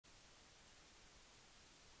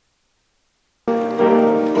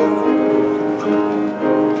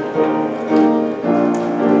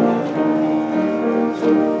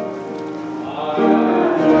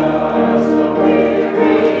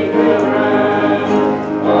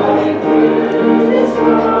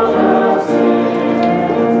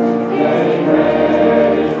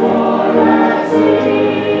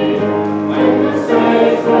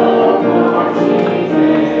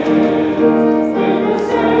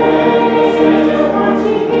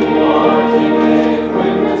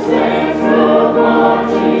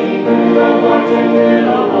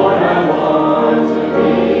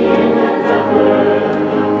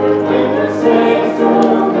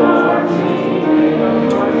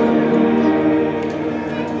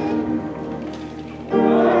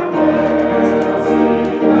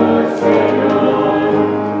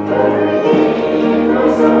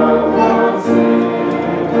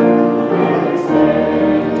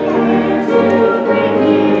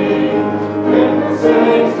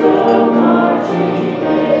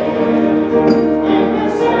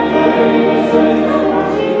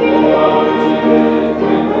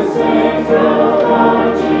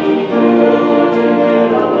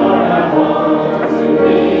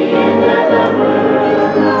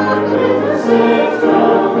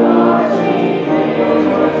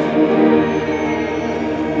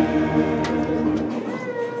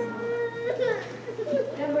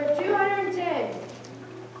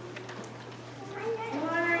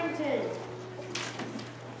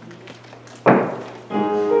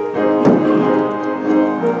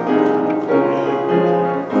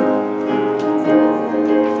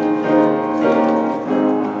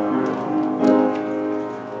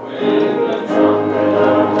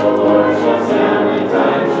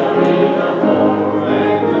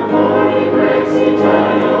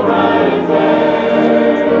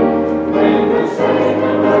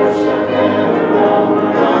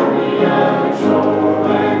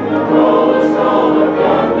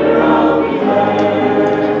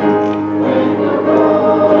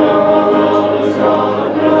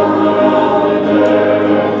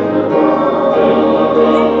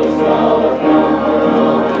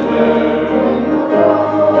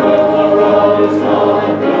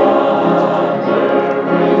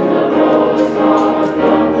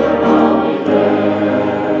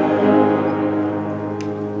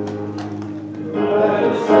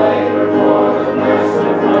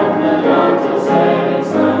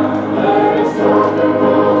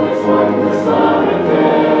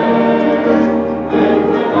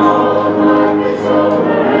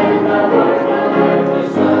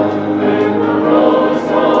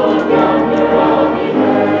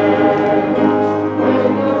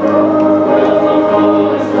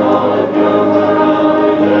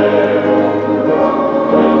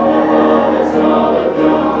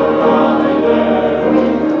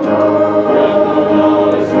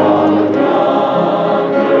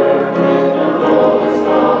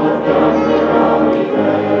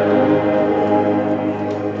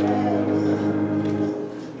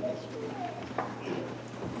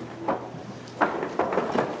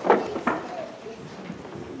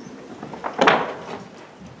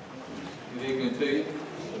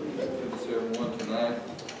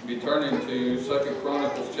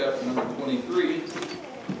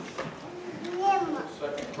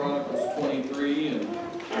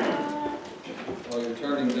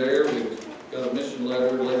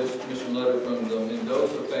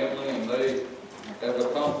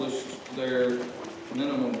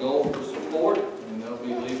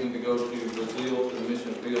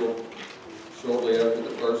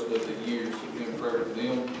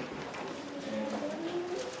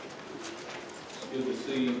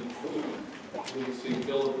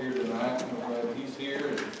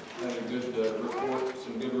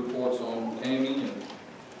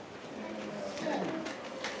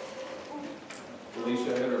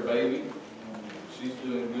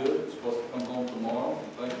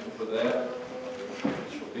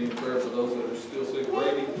prayer for those that are still sick.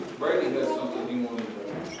 Brady has something he wanted to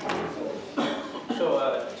say. So,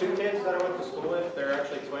 two kids that I went to school with, they're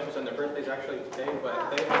actually twins, and their birthday's actually today,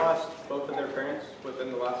 but they've lost both of their parents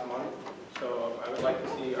within the last month. So, I would like to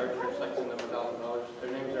see our church like send them $1,000.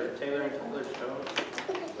 Their names are Taylor and Taylor Stone.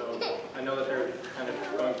 So, I know that they're kind of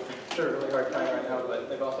going through a really hard time right now, but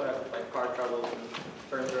they've also had like car troubles and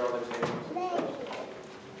burned through all their savings and stuff.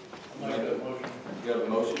 You got a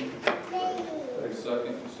motion? A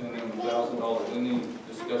second, send them $1,000. Any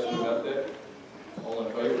discussion about that? All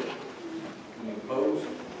in favor? Any opposed?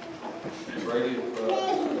 Brady,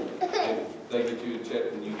 if they get you a check,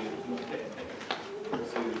 then you get it too. Let's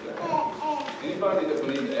see if that happens. Anybody that we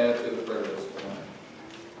need to add to the prayer list tonight?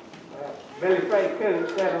 Billy Faye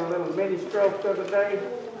Coons had a little mini stroke the other day.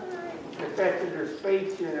 It affected her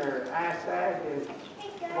speech and her eyesight and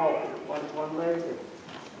one leg.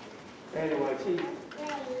 Anyway,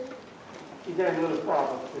 she's had a little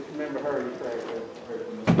problem. Just remember her in prayer. Heard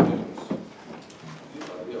from Mr. Jones.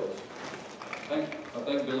 Anybody else? I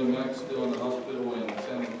think Billy Mack's still in the hospital in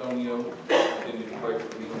San Antonio. Continue to pray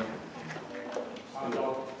for him. I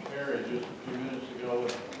talked to Terry just a few minutes ago,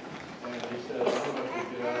 and he said, I'm going to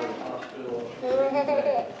get out of the hospital.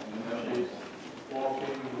 She's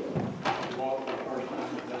walking. She walked for the first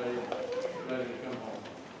time today, ready to come home.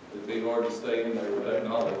 It'd be hard to stay in there with that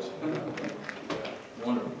knowledge.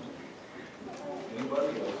 Wonderful.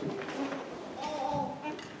 Anybody else?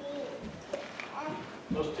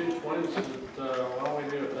 Those two twins, why don't we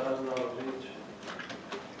do $1,000 each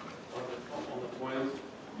on the twins?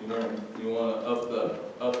 You want to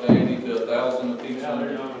up the ante to 1,000 apiece? Yeah,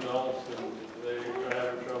 they're young adults and they're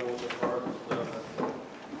having trouble with their cars and stuff.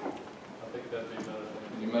 I think that'd be better.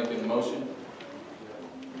 You making a motion?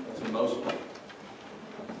 That's a motion.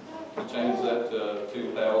 To change that to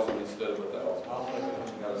 2,000 instead of 1,000. I'll second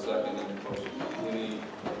it. Got a second in the motion. Any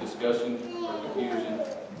discussion or confusion?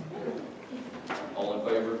 All in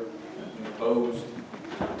favor? Any opposed?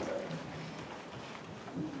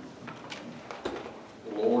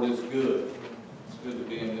 The Lord is good. It's good to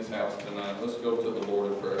be in His house tonight. Let's go to the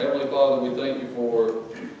Lord in prayer. Heavenly Father, we thank you for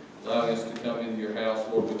allowing us to come into your house.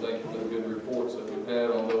 Lord, we thank you for the good reports that we've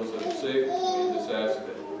had on those that are sick. We just ask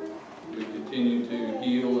that we continue to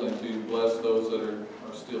heal and to bless those that are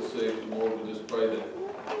still sick. And Lord, we just pray that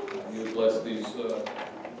you would bless these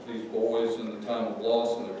boys in the time of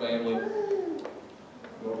loss and their family.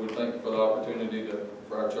 Lord, we thank you for the opportunity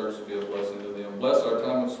for our church to be a blessing to them. Bless our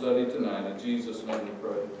time of study tonight. In Jesus' name we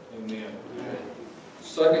pray. Amen.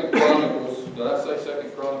 Second Chronicles, did I say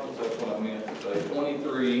Second Chronicles? That's what I meant to say.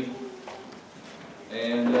 23.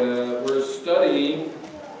 And we're studying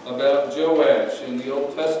about Joash in the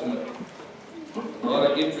Old Testament. A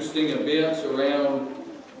lot of interesting events around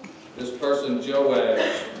this person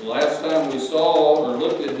Joash. Last time we saw or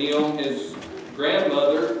looked at him, his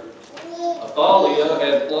grandmother Athaliah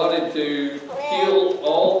had plotted to kill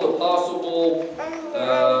all the possible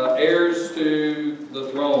heirs to the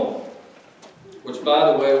throne, which,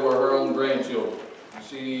 by the way, were her own grandchildren.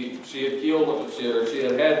 She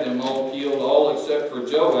had had them all killed, all except for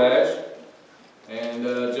Joash. And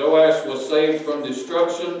Joash was saved from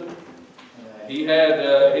destruction. He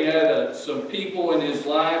had some people in his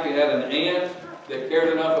life. He had an aunt that cared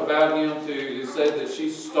enough about him it said that she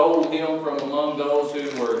stole him from among those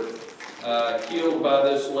who were killed by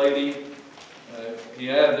this lady. He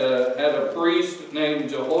had a priest named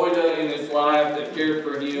Jehoiada in his life that cared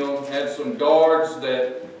for him. Had some guards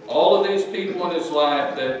that, all of these people in his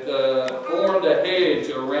life that formed a hedge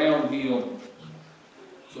around him.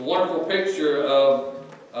 It's a wonderful picture of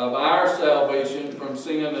our salvation from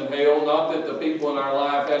sin and hell. Not that the people in our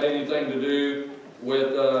life had anything to do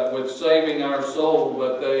with saving our soul,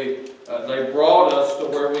 but they brought us to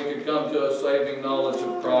where we could come to a saving knowledge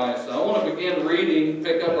of Christ. I want to begin reading,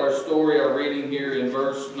 pick up our story, our reading here in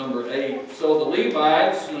verse number 8. So the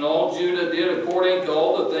Levites and all Judah did according to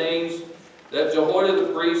all the things that Jehoiada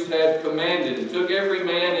the priest had commanded, and took every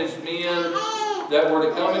man his men that were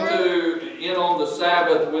to come in on the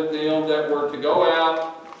Sabbath with them, that were to go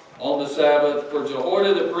out on the Sabbath. For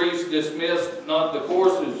Jehoiada the priest dismissed not the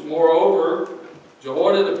courses. Moreover,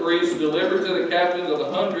 Jehoiada the priest delivered to the captains of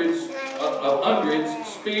hundreds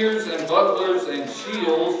spears and bucklers and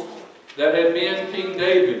shields that had been King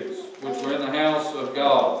David's, which were in the house of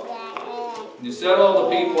God. And he set all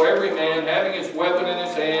the people, every man having his weapon in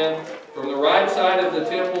his hand, from the right side of the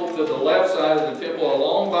temple to the left side of the temple,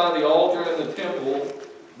 along by the altar in the temple,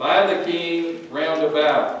 by the king round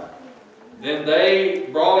about. Then they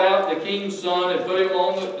brought out the king's son and put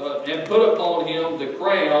upon him the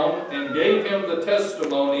crown, and gave him the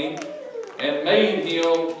testimony, and made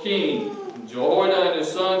him king. Jehoiada and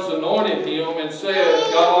his sons anointed him and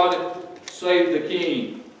said, God save the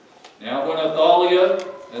king. Now when Athaliah,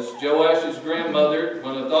 that's Joash's grandmother,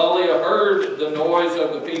 when Athaliah heard the noise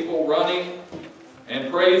of the people running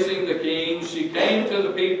and praising the king, she came to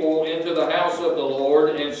the people into the house of the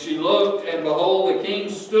Lord, and she looked, and behold, the king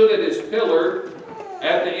stood at his pillar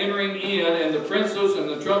at the entering in, and the princes and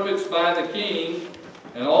the trumpets by the king,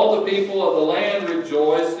 and all the people of the land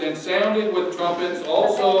rejoiced, and sounded with trumpets,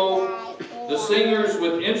 also the singers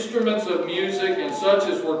with instruments of music, and such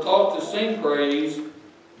as were taught to sing praise.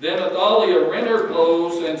 Then Athaliah rent her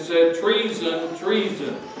clothes and said, Treason,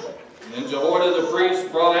 treason. And Jehoiada the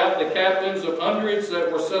priest brought out the captains of hundreds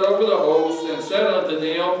that were set over the host, and said unto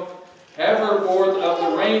them, Have her forth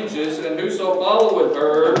of the ranges, and whoso followeth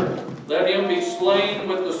her, let him be slain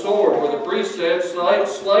with the sword. For the priest said,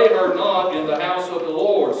 Slay her not in the house of the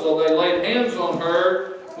Lord. So they laid hands on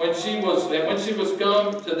her when she was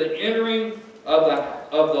come to the entering of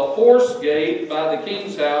the horse gate by the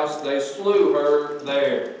king's house, they slew her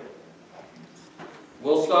there.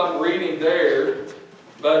 We'll stop reading there.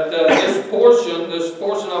 But this portion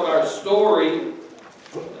of our story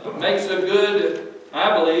makes a good,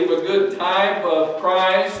 I believe, a good type of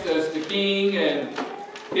Christ as the king and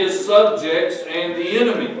his subjects and the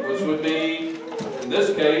enemy, which would be, in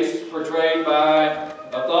this case, portrayed by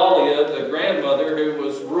Athaliah, the grandmother who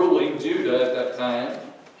was ruling Judah at that time.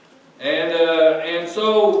 And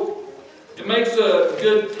so it makes a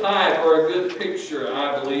good type or a good picture,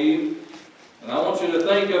 I believe. And I want you to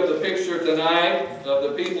think of the picture tonight of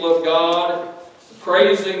the people of God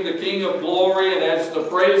praising the King of Glory, and as the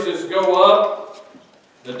praises go up,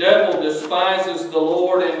 the devil despises the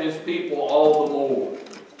Lord and his people all the more.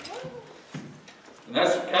 And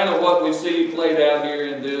that's kind of what we see played out here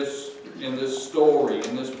in this story,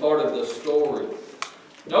 in this part of the story.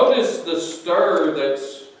 Notice the stir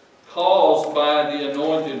that's caused by the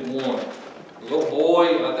anointed one. The little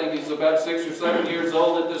boy, I think he's about 6 or 7 years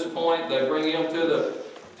old at this point. They bring him to the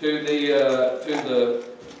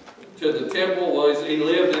temple. Well, he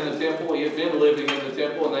lived in the temple. He had been living in the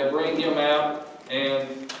temple, and they bring him out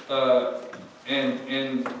and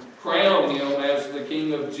crown him as the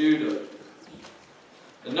king of Judah.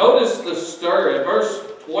 And notice the stir. In verse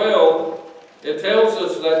 12, it tells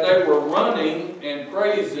us that they were running and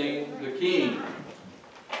praising the king.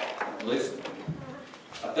 At least,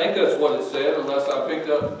 I think that's what it said, unless I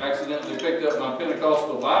accidentally picked up my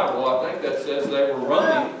Pentecostal Bible. I think that says they were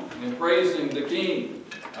running and praising the king.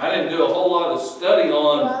 I didn't do a whole lot of study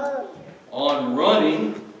on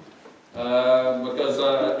running because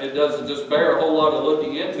it doesn't just bear a whole lot of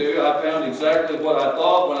looking into. I found exactly what I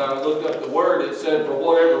thought when I looked up the word. It said, for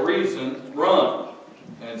whatever reason, run.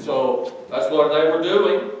 And so that's what they were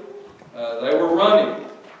doing. They were running.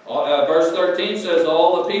 Verse 13 says,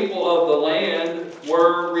 all the people of the land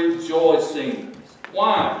were rejoicing.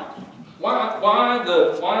 Why? Why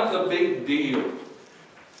the big deal?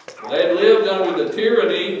 They had lived under the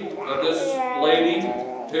tyranny of this lady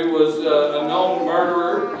who was a known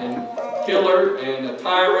murderer and killer and a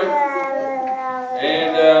tyrant.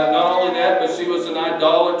 And not only that, but she was an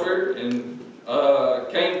idolater and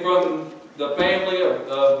came from the family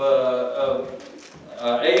of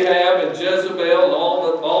Ahab and Jezebel and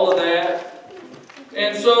all of that.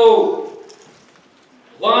 And so,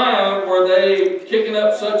 why were they kicking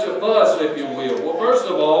up such a fuss, if you will? Well, first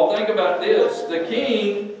of all, think about this. The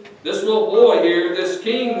king, this little boy here, this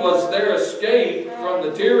king was their escape from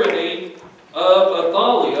the tyranny of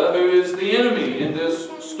Athaliah, who is the enemy in this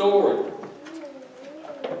story.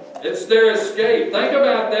 It's their escape. Think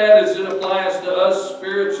about that as it applies to us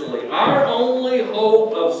spiritually. Our only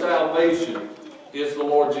hope of salvation is the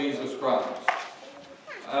Lord Jesus Christ.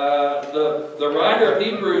 The writer of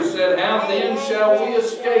Hebrews said, how then shall we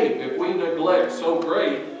escape if we neglect so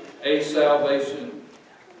great a salvation?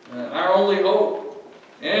 Our only hope.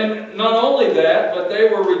 And not only that, but they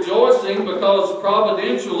were rejoicing because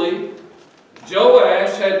providentially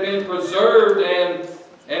Joash had been preserved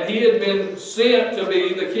and he had been sent to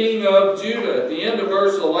be the king of Judah. At the end of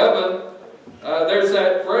verse 11, there's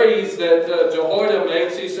that phrase that Jehoiada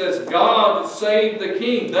makes. He says, God save the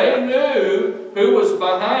king. They knew who was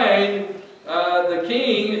behind the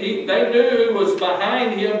king. They knew who was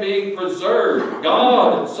behind him being preserved.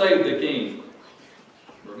 God saved the king.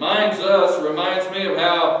 Reminds me of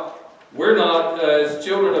how we're not, as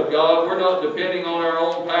children of God, we're not depending on our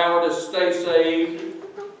own power to stay saved,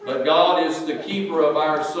 but God is the keeper of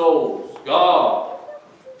our souls. God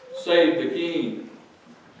saved the king.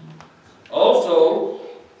 Also,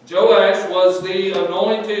 Joash was the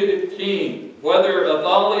anointed king. Whether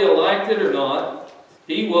Athaliah liked it or not,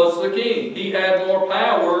 He was the king. He had more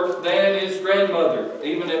power than his grandmother,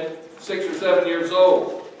 even at 6 or 7 years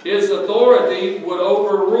old. His authority would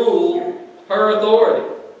overrule her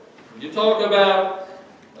authority. You talk about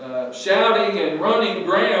shouting and running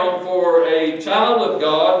ground for a child of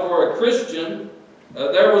God, for a Christian.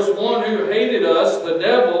 There was one who hated us, the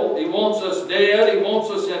devil. He wants us dead. He wants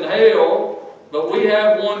us in hell. But we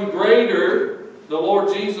have one greater, the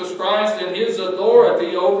Lord Jesus Christ, and His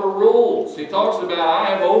authority overrules. He talks about, I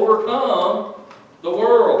have overcome the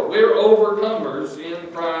world. We're overcomers in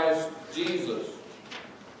Christ Jesus.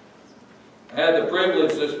 I had the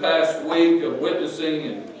privilege this past week of witnessing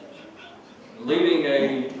and leading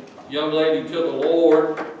a young lady to the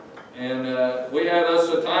Lord, and we had us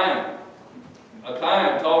a time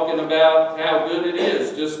talking about how good it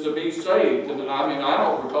is just to be saved. And I mean, I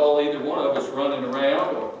don't recall either one of us running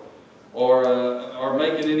around or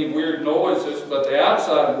making any weird noises, but the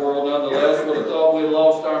outside world nonetheless would have thought we had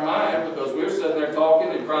lost our mind, because we were sitting there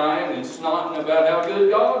talking and crying and snotting about how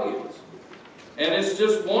good God is. And it's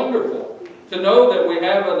just wonderful to know that we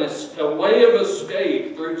have a way of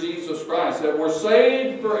escape through Jesus Christ, that we're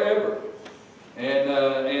saved forever.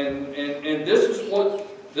 And this is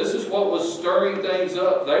what was stirring things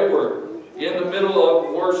up. They were in the middle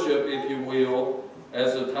of worship, if you will,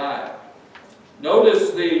 as a time.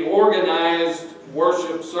 Notice the organized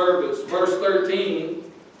worship service. Verse 13,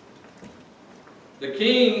 the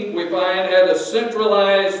king, we find, had a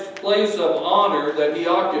centralized place of honor that he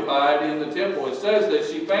occupied in the temple. It says that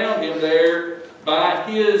she found him there by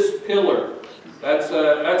his pillar. That's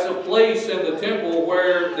a place in the temple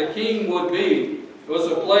where the king would be. It was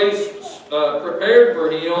a place prepared for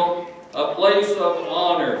him, a place of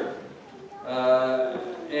honor.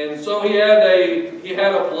 And so he had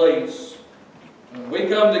a place. We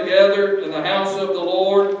come together in the house of the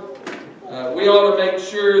Lord. We ought to make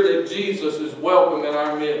sure that Jesus is welcome in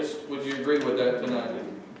our midst. Would you agree with that tonight?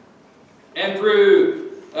 And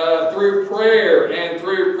through prayer and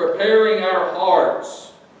through preparing our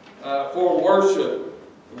hearts for worship,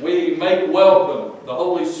 we make welcome the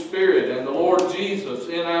Holy Spirit and the Lord Jesus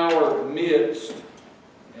in our midst.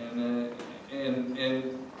 And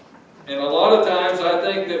a lot of times I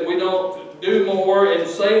think that we don't do more and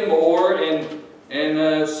say more and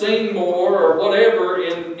sing more or whatever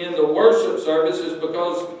in the worship services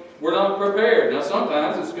because we're not prepared. Now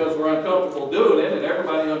sometimes it's because we're uncomfortable doing it and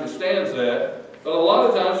everybody understands that. But a lot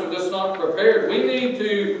of times we're just not prepared. We need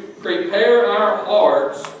to prepare our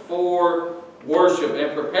hearts for worship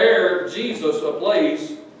and prepare Jesus a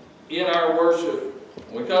place in our worship.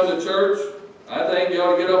 When we come to church, I think you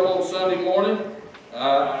ought to get up on Sunday morning.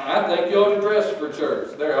 I think you ought to dress for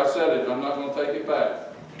church. There, I said it. I'm not going to take it back.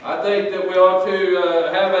 I think that we ought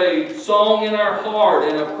to have a song in our heart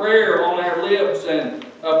and a prayer on our lips and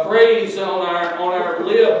a praise on our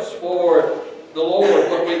lips for the Lord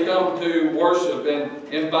when we come to worship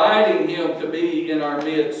and inviting Him to be in our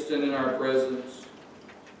midst and in our presence.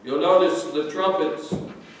 You'll notice the trumpets.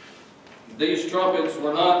 These trumpets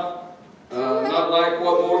were not like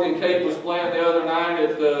what Morgan Kate was playing the other night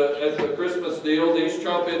at the Christmas deal. These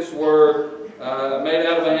trumpets were made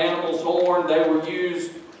out of an animal's horn. They were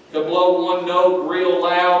used to blow one note real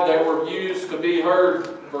loud. They were used to be heard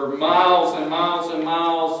for miles and miles and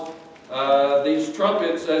miles. These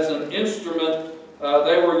trumpets as an instrument,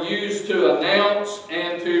 they were used to announce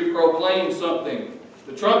and to proclaim something.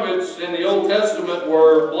 The trumpets in the Old Testament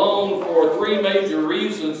were blown for three major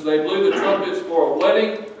reasons. They blew the trumpets for a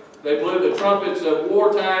wedding. They blew the trumpets at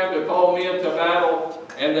wartime to call men to battle.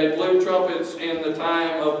 And they blew trumpets in the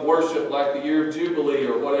time of worship, like the year of Jubilee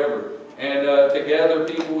or whatever, and to gather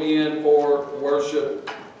people in for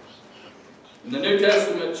worship. In the New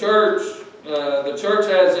Testament church, the church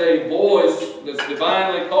has a voice that's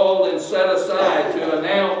divinely called and set aside to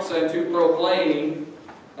announce and to proclaim,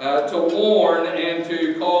 to warn and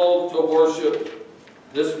to call to worship.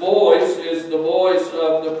 This voice is the voice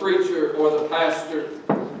of the preacher or the pastor.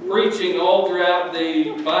 Preaching all throughout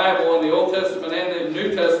the Bible in the Old Testament and the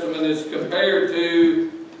New Testament is compared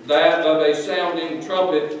to that of a sounding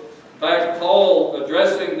trumpet. In fact, Paul,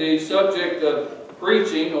 addressing the subject of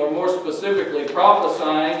preaching, or more specifically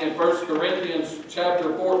prophesying, in 1 Corinthians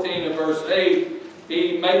chapter 14 and verse 8,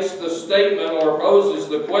 he makes the statement or poses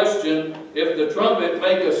the question, if the trumpet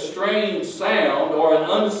make a strange sound or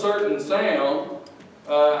an uncertain sound,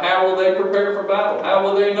 how will they prepare for battle? How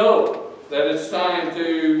will they know that it's time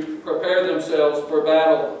to prepare themselves for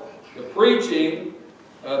battle? The preaching,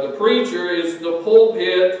 the preacher is the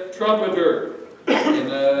pulpit trumpeter.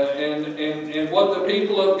 And what the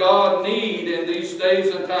people of God need in these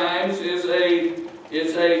days and times is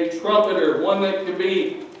a trumpeter, one that can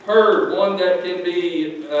be heard, one that can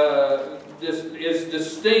be is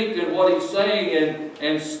distinct in what he's saying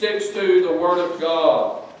and sticks to the Word of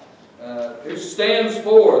God, who stands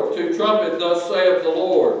forth to trumpet, thus saith the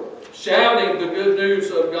Lord, shouting the good news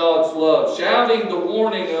of God's love, shouting the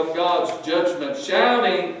warning of God's judgment,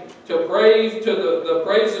 shouting to praise to the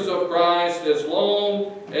praises of Christ as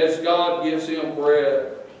long as God gives him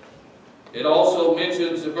breath. It also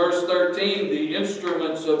mentions in verse 13 the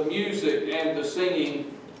instruments of music and the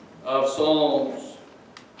singing of psalms.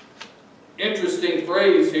 Interesting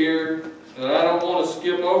phrase here that I don't want to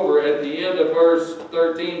skip over. At the end of verse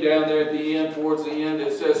 13, down there at the end, towards the end,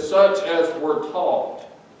 it says, such as were taught.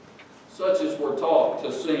 Such as were taught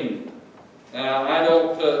to sing. Now, I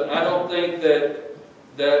don't think that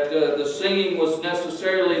the singing was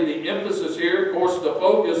necessarily the emphasis here. Of course, the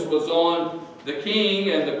focus was on the king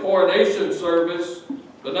and the coronation service,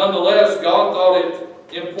 but nonetheless, God thought it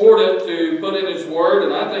important to put in His Word,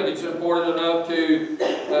 and I think it's important enough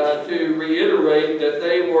to reiterate that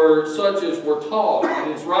they were such as were taught.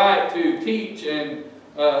 And it's right to teach and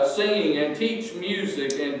sing and teach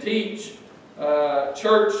music and teach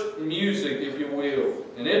church music, if you will.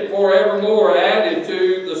 And it forevermore added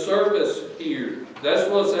to the service here. This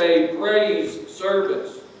was a praise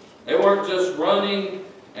service. They weren't just running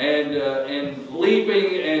and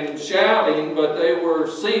leaping and shouting, but they were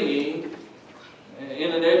singing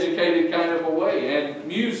in an educated kind of a way. And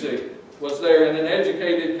music was there in an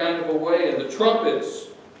educated kind of a way. And the trumpets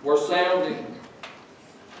were sounding.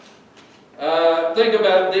 Think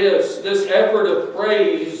about this. This effort of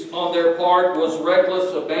praise on their part was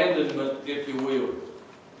reckless abandonment, if you will.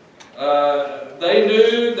 They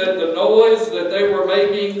knew that the noise that they were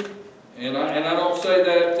making, and I don't say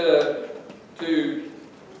that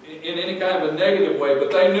in any kind of a negative way,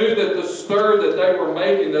 but they knew that the stir that they were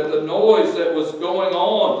making, that the noise that was going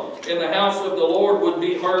on in the house of the Lord would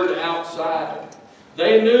be heard outside.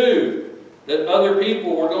 They knew that other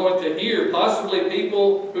people were going to hear, possibly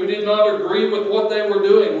people who did not agree with what they were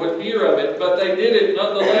doing would hear of it, but they did it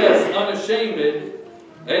nonetheless, unashamed.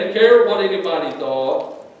 They didn't care what anybody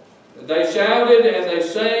thought. They shouted and they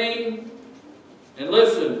sang, and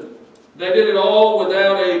listen, they did it all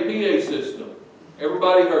without a PA system.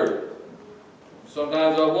 Everybody heard it.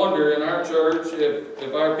 Sometimes I wonder in our church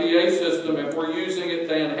if our PA system, if we're using it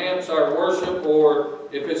to enhance our worship, or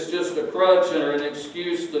if it's just a crutch or an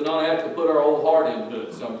excuse to not have to put our whole heart into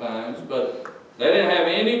it sometimes. But they didn't have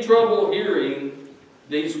any trouble hearing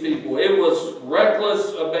these people. It was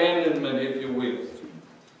reckless abandonment, if you will.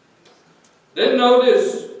 Then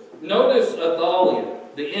notice Athaliah,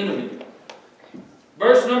 the enemy.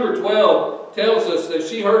 Verse number 12 tells us that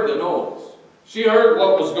she heard the noise. She heard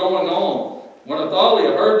what was going on. When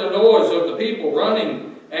Athaliah heard the noise of the people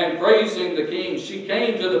running and praising the king, she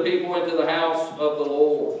came to the people into the house of the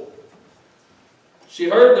Lord. She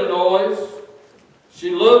heard the noise.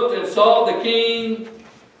 She looked and saw the king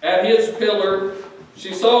at his pillar.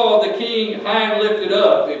 She saw the king high and lifted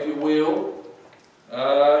up, if you will,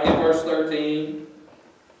 in verse 13.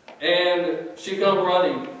 And she come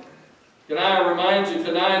running. Can I remind you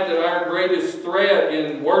tonight that our greatest threat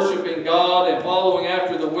in worshiping God and following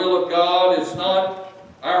after the will of God is not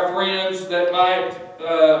our friends that might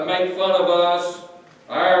make fun of us.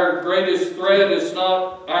 Our greatest threat is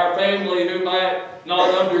not our family who might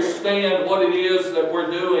not understand what it is that we're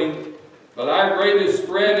doing. But our greatest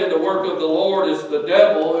threat in the work of the Lord is the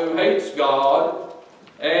devil, who hates God.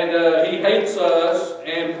 And he hates us,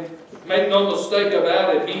 and make no mistake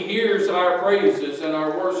about it, he hears our praises and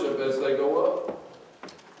our worship as they go up.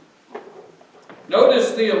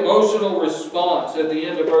 Notice the emotional response at the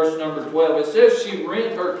end of verse number 12. It says she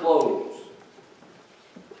rent her clothes.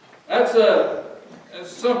 That's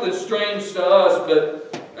something strange to us,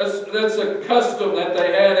 but that's a custom that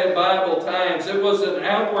they had in Bible times. It was an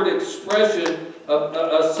outward expression,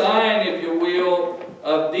 a sign, if you will,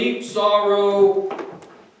 of deep sorrow,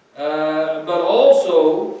 but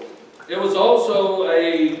also it was also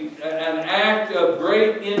an act of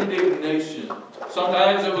great indignation.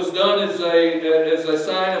 Sometimes it was done as a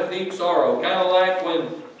sign of deep sorrow, kind of like when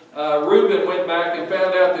Reuben went back and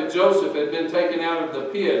found out that Joseph had been taken out of the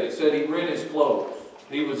pit. It said he rent his clothes.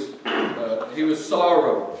 He was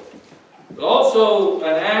sorrowed. But also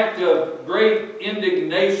an act of great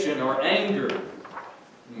indignation or anger.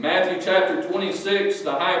 In Matthew chapter 26,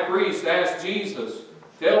 the high priest asked Jesus,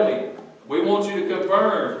 "Tell me, we want you to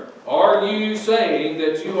confirm, are you saying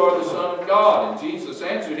that you are the Son of God?" And Jesus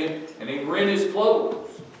answered him, and he rent his clothes.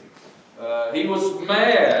 He was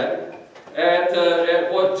mad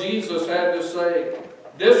at what Jesus had to say.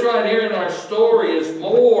 This right here in our story is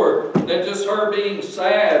more than just her being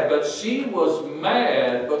sad, but she was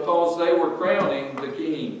mad because they were crowning the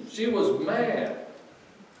king. She was mad.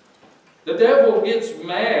 The devil gets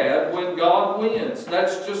mad when God wins.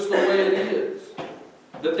 That's just the way it is.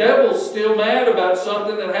 The devil's still mad about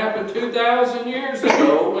something that happened 2,000 years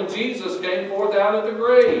ago when Jesus came forth out of the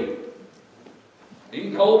grave. He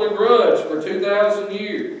can hold a grudge for 2,000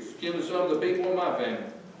 years, killing some of the people in my family.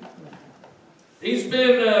 He's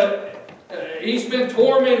been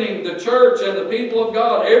tormenting the church and the people of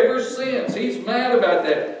God ever since. He's mad about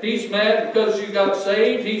that. He's mad because you got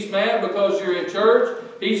saved. He's mad because you're in church.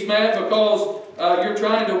 He's mad because you're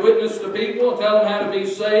trying to witness to people and tell them how to be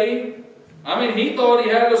saved. I mean, he thought he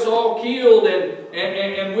had us all killed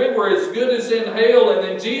and we were as good as in hell, and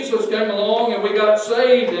then Jesus came along and we got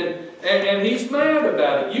saved, and he's mad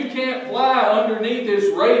about it. You can't fly underneath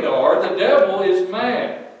his radar. The devil is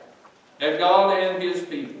mad at God and his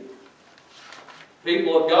people.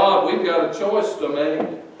 People of God, we've got a choice to make.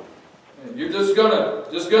 You're just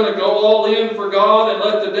gonna go all in for God and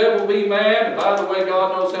let the devil be mad. And by the way,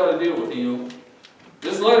 God knows how to deal with him.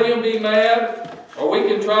 Just let him be mad, or we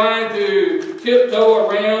can try to tiptoe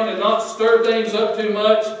around and not stir things up too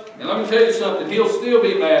much. And let me tell you something, he'll still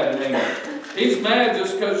be mad and angry. He's mad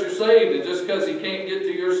just because you're saved and just because he can't get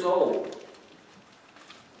to your soul.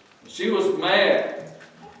 She was mad,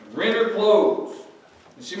 rent her clothes.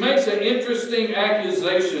 And she makes an interesting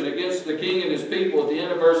accusation against the king and his people at the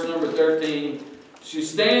end of verse number 13. She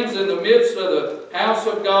stands in the midst of the house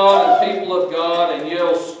of God and people of God and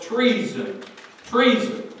yells, treason,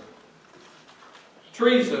 treason,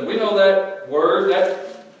 treason. We know that word,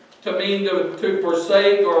 that to mean to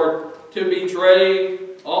forsake or to betray.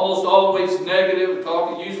 Almost always negative.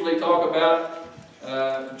 Usually talk about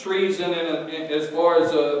treason as far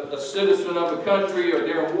as a citizen of a country or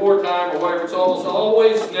during wartime or whatever. It's almost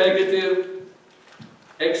always negative,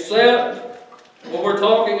 except when we're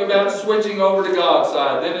talking about switching over to God's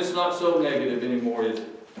side. Then it's not so negative anymore, is it?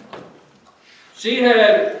 She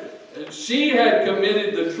had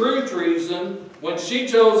committed the true treason when she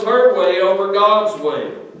chose her way over God's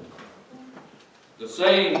way. The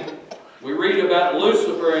saying we read about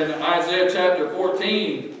Lucifer in Isaiah chapter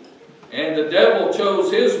 14, and the devil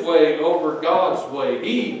chose his way over God's way.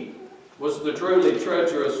 He was the truly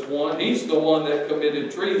treacherous one. He's the one that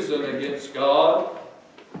committed treason against God.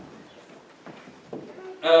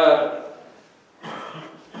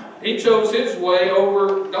 He chose his way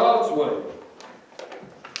over God's way.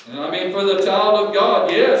 And I mean, for the child of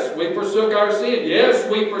God, yes, we forsook our sin. Yes,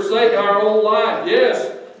 we forsake our old life.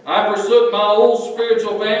 Yes, I forsook my old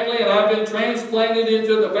spiritual family and I've been transplanted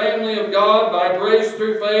into the family of God by grace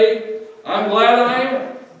through faith. I'm glad I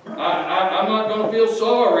am. I'm not going to feel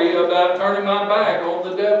sorry about turning my back on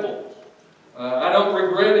the devil. I don't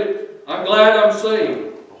regret it. I'm glad I'm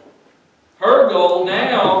saved. Her goal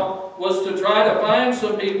now was to try to find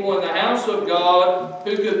some people in the house of God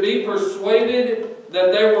who could be persuaded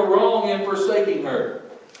that they were wrong in forsaking her.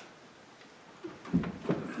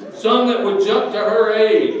 Some that would jump to her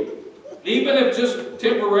aid, even if just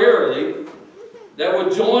temporarily, that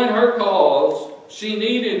would join her cause. She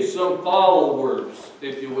needed some followers,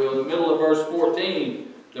 if you will. In the middle of verse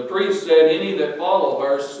 14, the priest said, any that follow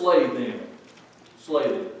her, slay them. Slay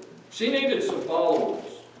them. She needed some followers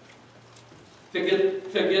to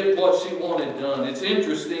get what she wanted done. It's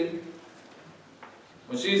interesting.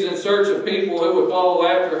 When she's in search of people who would follow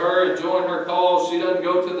after her and join her cause, she doesn't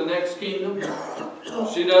go to the next kingdom.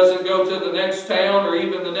 She doesn't go to the next town or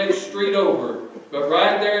even the next street over. But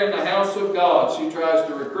right there in the house of God, she tries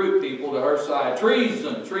to recruit people to her side.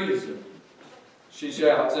 Treason, treason, she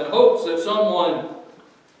shouts, in hopes that someone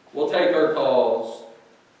will take her cause.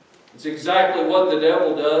 It's exactly what the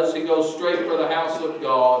devil does. He goes straight for the house of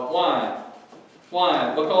God. Why?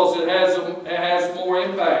 Why? Because it has more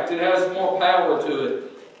impact. It has more power to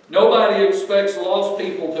it. Nobody expects lost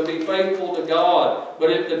people to be faithful to God.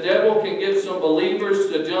 But if the devil can get some believers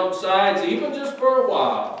to jump sides, even just for a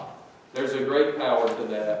while, there's a great power to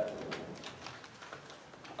that.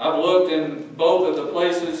 I've looked in both of the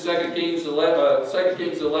places, 2 Kings 11,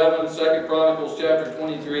 2 Chronicles chapter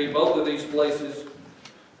 23, both of these places,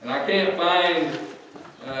 and I can't find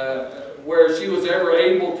where she was ever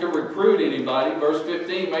able to recruit anybody. Verse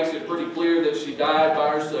 15 makes it pretty clear that she died by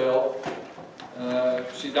herself.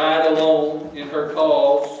 She died alone in her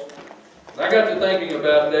cause. I got to thinking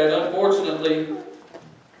about that. Unfortunately,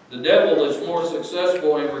 the devil is more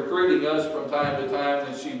successful in recruiting us from time to time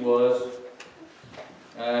than she was.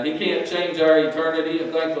 He can't change our eternity,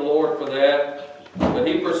 and thank the Lord for that. But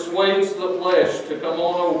he persuades the flesh to come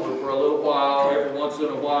on over for a little while, every once in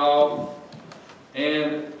a while.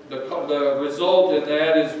 And the result in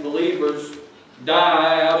that is believers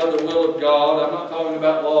die out of the will of God. I'm not talking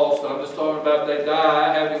about lost, I'm just talking about they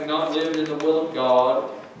die having not lived in the will of God.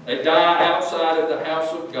 They die outside of the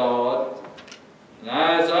house of God. And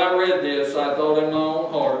as I read this, I thought in my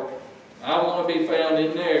own heart, I want to be found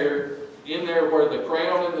in there where the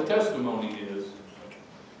crown and the testimony is,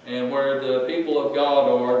 and where the people of God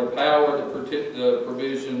are, the power, the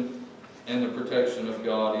provision, and the protection of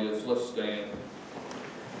God is. Let's stand.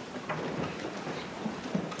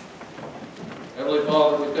 Heavenly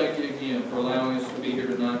Father, we thank you again for allowing us to be here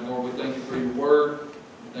tonight, Lord. We thank you for your word.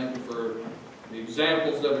 We thank you for the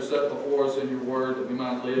examples that are set before us in your word, that we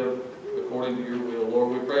might live according to your will.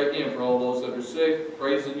 Lord, we pray again for all those that are sick,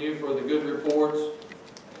 praising you for the good reports,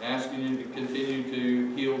 and asking you to continue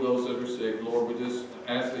to heal those that are sick. Lord, we just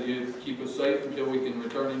ask that you keep us safe until we can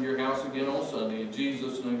return in your house again on Sunday. In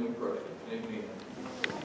Jesus' name we pray. Amen.